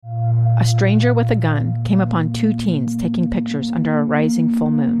a stranger with a gun came upon two teens taking pictures under a rising full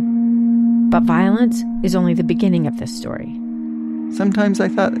moon. But violence is only the beginning of this story. Sometimes I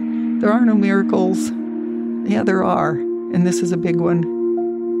thought, there are no miracles. Yeah, there are, and this is a big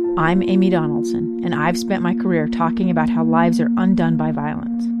one. I'm Amy Donaldson, and I've spent my career talking about how lives are undone by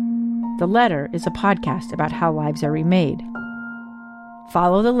violence. The Letter is a podcast about how lives are remade.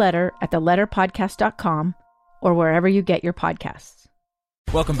 Follow The Letter at theletterpodcast.com or wherever you get your podcasts.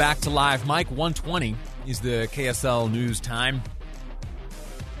 Welcome back to Live Mike. 1:20 is the KSL news time.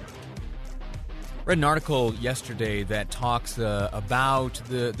 Read an article yesterday that talks about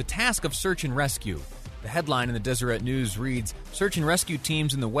the task of search and rescue. The headline in the Deseret News reads, search and rescue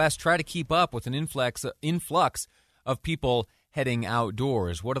teams in the West try to keep up with an influx of people heading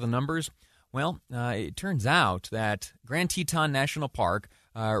outdoors. What are the numbers? Well, it turns out that Grand Teton National Park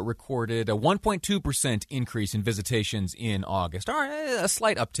recorded a 1.2% increase in visitations in August. All right, a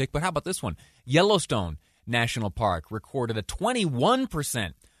slight uptick, but how about this one? Yellowstone National Park recorded a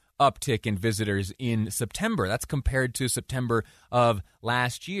 21% uptick in visitors in September. That's compared to September of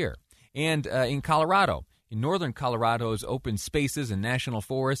last year. And in Colorado, in northern Colorado's open spaces and national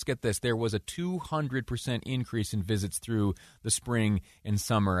forests, get this, there was a 200% increase in visits through the spring and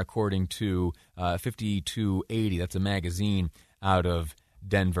summer, according to 5280. That's a magazine out of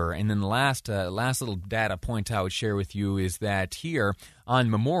Denver. And then the last little data point I would share with you is that here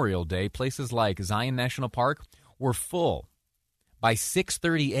on Memorial Day, places like Zion National Park were full by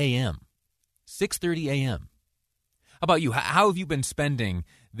 6:30 a.m. 6:30 a.m. How about you? How have you been spending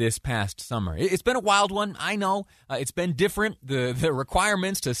this past summer? It's been a wild one, I know. It's been different. The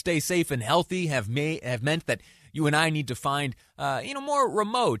requirements to stay safe and healthy have meant that you and I need to find more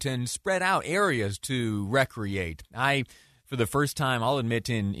remote and spread out areas to recreate. I, for the first time, I'll admit,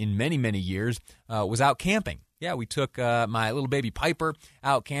 in many, many years, was out camping. Yeah, we took my little baby Piper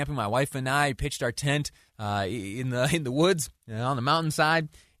out camping. My wife and I pitched our tent in the woods on the mountainside,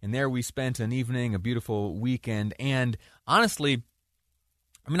 and there we spent an evening, a beautiful weekend. And honestly,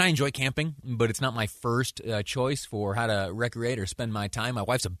 I enjoy camping, but it's not my first choice for how to recreate or spend my time. My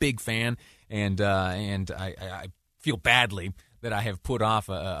wife's a big fan, and I feel badly that I have put off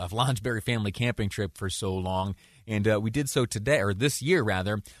a Lonsberry family camping trip for so long. And we did so today, or this year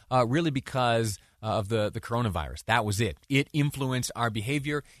rather, really because of the coronavirus. That was it. It influenced our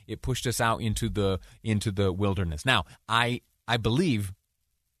behavior. It pushed us out into the wilderness. Now, I believe,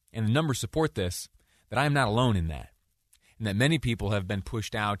 and the numbers support this, that I am not alone in that. And that many people have been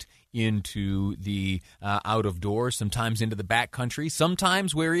pushed out into the out of doors, sometimes into the backcountry,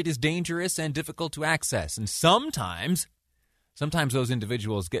 sometimes where it is dangerous and difficult to access. And sometimes those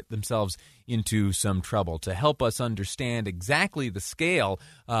individuals get themselves into some trouble. To help us understand exactly the scale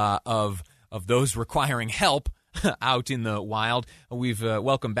of those requiring help out in the wild, we've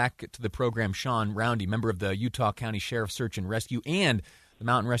welcomed back to the program Shaun Roundy, member of the Utah County Sheriff's Search and Rescue and the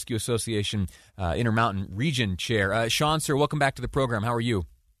Mountain Rescue Association Intermountain Region Chair. Shaun, sir, welcome back to the program. How are you?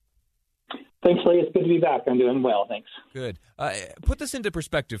 Thanks, Lee. It's good to be back. I'm doing well, thanks. Good. Put this into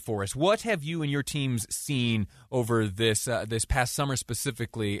perspective for us. What have you and your teams seen over this past summer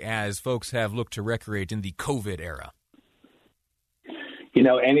specifically as folks have looked to recreate in the COVID era?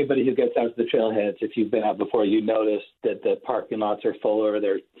 Anybody who gets out to the trailheads, if you've been out before, you notice that the parking lots are full, or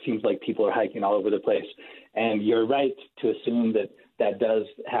there seems like people are hiking all over the place. And you're right to assume that does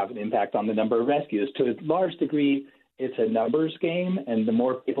have an impact on the number of rescues. To a large degree, it's a numbers game, and the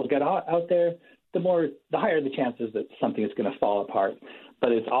more people get out there, the higher the chances that something is going to fall apart.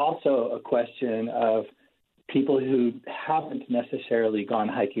 But it's also a question of people who haven't necessarily gone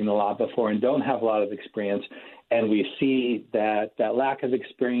hiking a lot before and don't have a lot of experience, and we see that lack of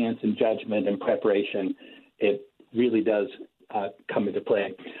experience and judgment and preparation, it really does come into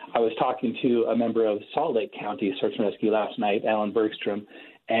play. I was talking to a member of Salt Lake County Search and Rescue last night, Alan Bergstrom,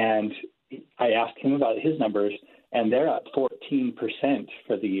 and I asked him about his numbers, and they're up 14%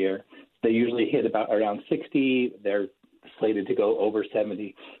 for the year. They usually hit around 60. They're slated to go over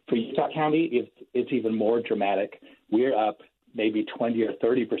 70. For Utah County, it's even more dramatic. We're up maybe 20 or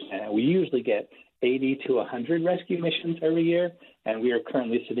 30%. We usually get 80 to 100 rescue missions every year, and we are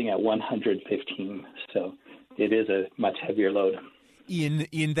currently sitting at 115. So it is a much heavier load.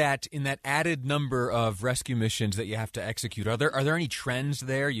 In that added number of rescue missions that you have to execute, are there any trends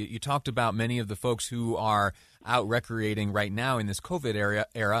there? You talked about many of the folks who are out recreating right now in this COVID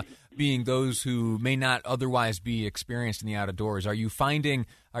era being those who may not otherwise be experienced in the outdoors. Are you finding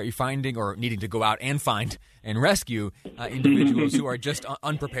or needing to go out and find and rescue individuals who are just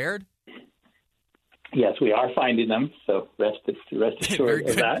unprepared? Yes, we are finding them, so rest assured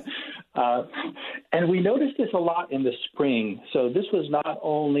of that. And we noticed this a lot in the spring. So this was not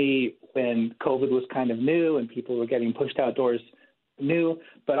only when COVID was kind of new and people were getting pushed outdoors new,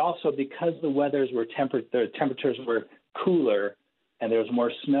 but also because the temperatures were cooler and there was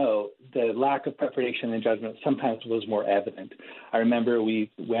more snow, the lack of preparation and judgment sometimes was more evident. I remember we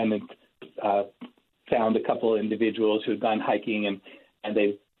went and found a couple of individuals who had gone hiking and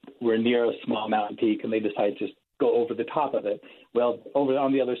they were near a small mountain peak, and they decided to just go over the top of it. Well, over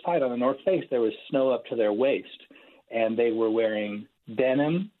on the other side, on the north face, there was snow up to their waist, and they were wearing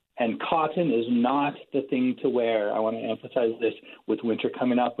denim, and cotton is not the thing to wear. I want to emphasize this with winter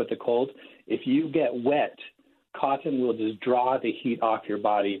coming up with the cold. If you get wet, cotton will just draw the heat off your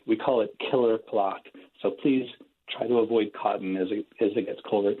body. We call it killer cloth. So please try to avoid cotton as it gets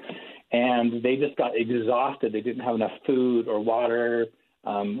colder. And they just got exhausted. They didn't have enough food or water.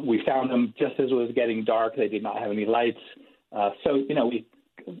 We found them just as it was getting dark. They did not have any lights. So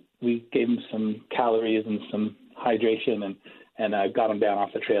we gave them some calories and some hydration and got them down off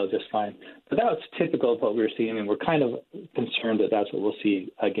the trail just fine. But that was typical of what we were seeing, and we're kind of concerned that that's what we'll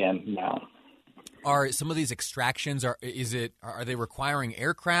see again now. Are some of these extractions, are they requiring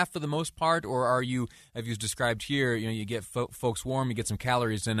aircraft for the most part, or are you, as you described here, you get folks warm, you get some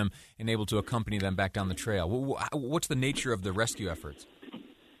calories in them, and able to accompany them back down the trail? What's the nature of the rescue efforts?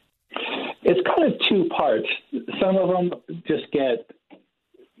 It's kind of two parts. Some of them just get,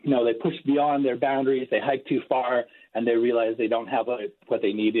 they push beyond their boundaries, they hike too far, and they realize they don't have what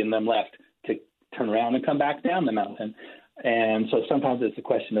they need in them left to turn around and come back down the mountain. And so sometimes it's a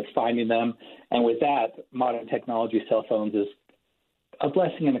question of finding them. And with that, modern technology, cell phones, is a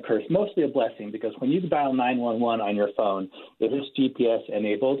blessing and a curse. Mostly a blessing, because when you dial 911 on your phone, if it's GPS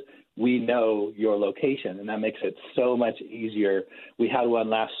enabled, we know your location, and that makes it so much easier. We had one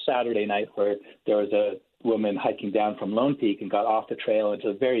last Saturday night where there was a woman hiking down from Lone Peak and got off the trail into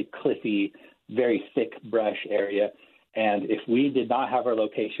a very cliffy, very thick brush area. And if we did not have her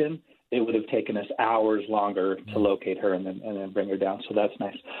location, it would have taken us hours longer to locate her and then bring her down. So that's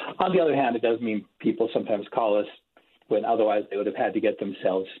nice. On the other hand, it does mean people sometimes call us when otherwise they would have had to get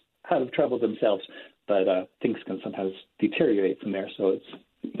themselves out of trouble themselves. But things can sometimes deteriorate from there. So it's,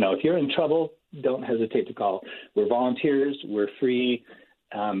 if you're in trouble, don't hesitate to call. We're volunteers. We're free.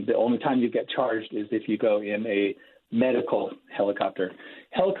 The only time you get charged is if you go in a medical helicopter.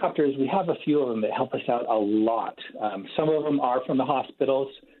 Helicopters, we have a few of them that help us out a lot. Some of them are from the hospitals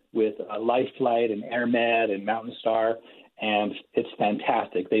with Life Flight and Air Med and Mountain Star, and it's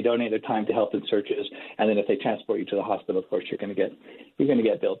fantastic. They donate their time to health and searches, and then if they transport you to the hospital, of course, you're going to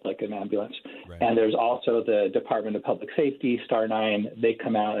get billed like an ambulance. Right. And there's also the Department of Public Safety, Star 9. They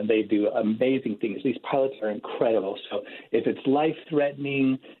come out and they do amazing things. These pilots are incredible. So if it's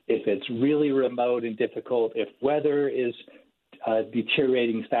life-threatening, if it's really remote and difficult, if weather is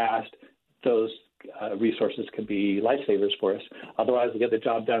deteriorating fast, those resources can be lifesavers for us. Otherwise, we get the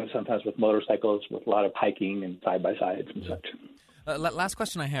job done sometimes with motorcycles, with a lot of hiking and side-by-sides and such. Last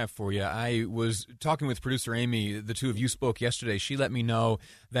question I have for you. I was talking with producer Amy. The two of you spoke yesterday. She let me know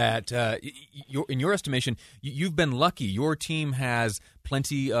that in your estimation, you've been lucky. Your team has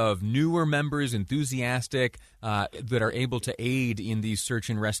plenty of newer members, enthusiastic, that are able to aid in these search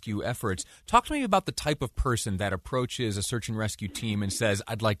and rescue efforts. Talk to me about the type of person that approaches a search and rescue team and says,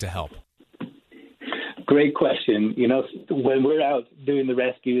 I'd like to help. Great question. When we're out doing the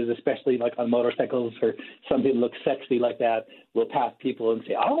rescues, especially like on motorcycles or something that looks sexy like that, we'll pass people and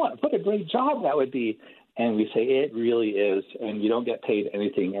say, what a great job that would be. And we say, it really is. And you don't get paid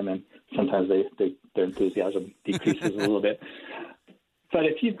anything. And then sometimes their enthusiasm decreases a little bit. But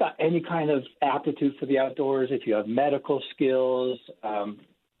if you've got any kind of aptitude for the outdoors, if you have medical skills,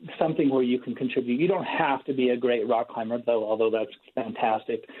 something where you can contribute. You don't have to be a great rock climber, though, although that's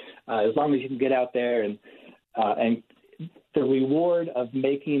fantastic. As long as you can get out there and the reward of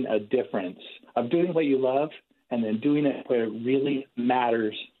making a difference, of doing what you love and then doing it where it really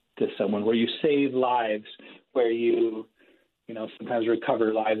matters to someone, where you save lives, where you sometimes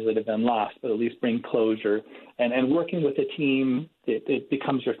recover lives that have been lost, but at least bring closure. And working with a team, it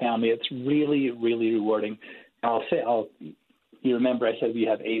becomes your family. It's really, really rewarding. You remember I said we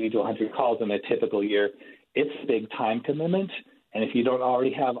have 80 to 100 calls in a typical year. It's a big time commitment, and if you don't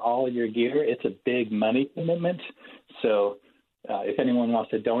already have all of your gear, it's a big money commitment. So if anyone wants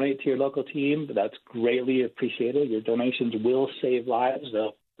to donate to your local team, that's greatly appreciated. Your donations will save lives.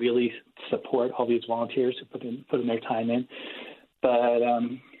 They'll really support all these volunteers who put in their time in. But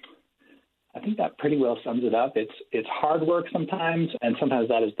I think that pretty well sums it up. It's hard work sometimes, and sometimes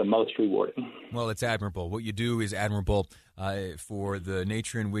that is the most rewarding. Well, it's admirable. What you do is admirable for the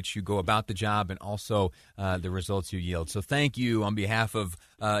nature in which you go about the job and also the results you yield. So thank you on behalf of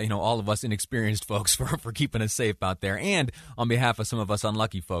all of us inexperienced folks for keeping us safe out there, and on behalf of some of us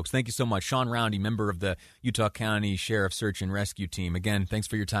unlucky folks. Thank you so much. Shaun Roundy, member of the Utah County Sheriff Search and Rescue Team. Again, thanks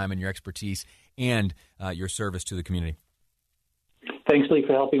for your time and your expertise and your service to the community. Thanks, Lee,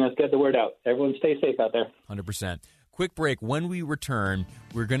 for helping us get the word out. Everyone stay safe out there. 100%. Quick break. When we return,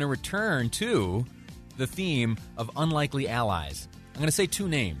 we're going to return to the theme of unlikely allies. I'm going to say two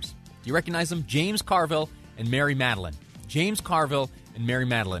names. Do you recognize them? James Carville and Mary Madeline. James Carville and Mary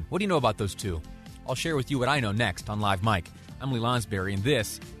Madeline. What do you know about those two? I'll share with you what I know next on Live Mike. I'm Lee Lonsberry, and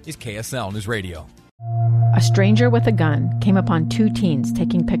this is KSL News Radio. A stranger with a gun came upon two teens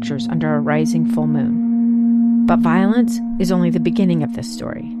taking pictures under a rising full moon. But violence is only the beginning of this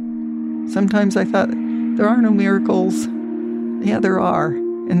story. Sometimes I thought, there are no miracles. Yeah, there are,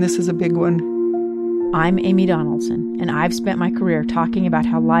 and this is a big one. I'm Amy Donaldson, and I've spent my career talking about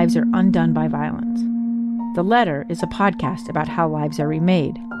how lives are undone by violence. The Letter is a podcast about how lives are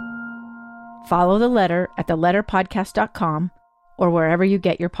remade. Follow The Letter at theletterpodcast.com or wherever you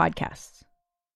get your podcasts.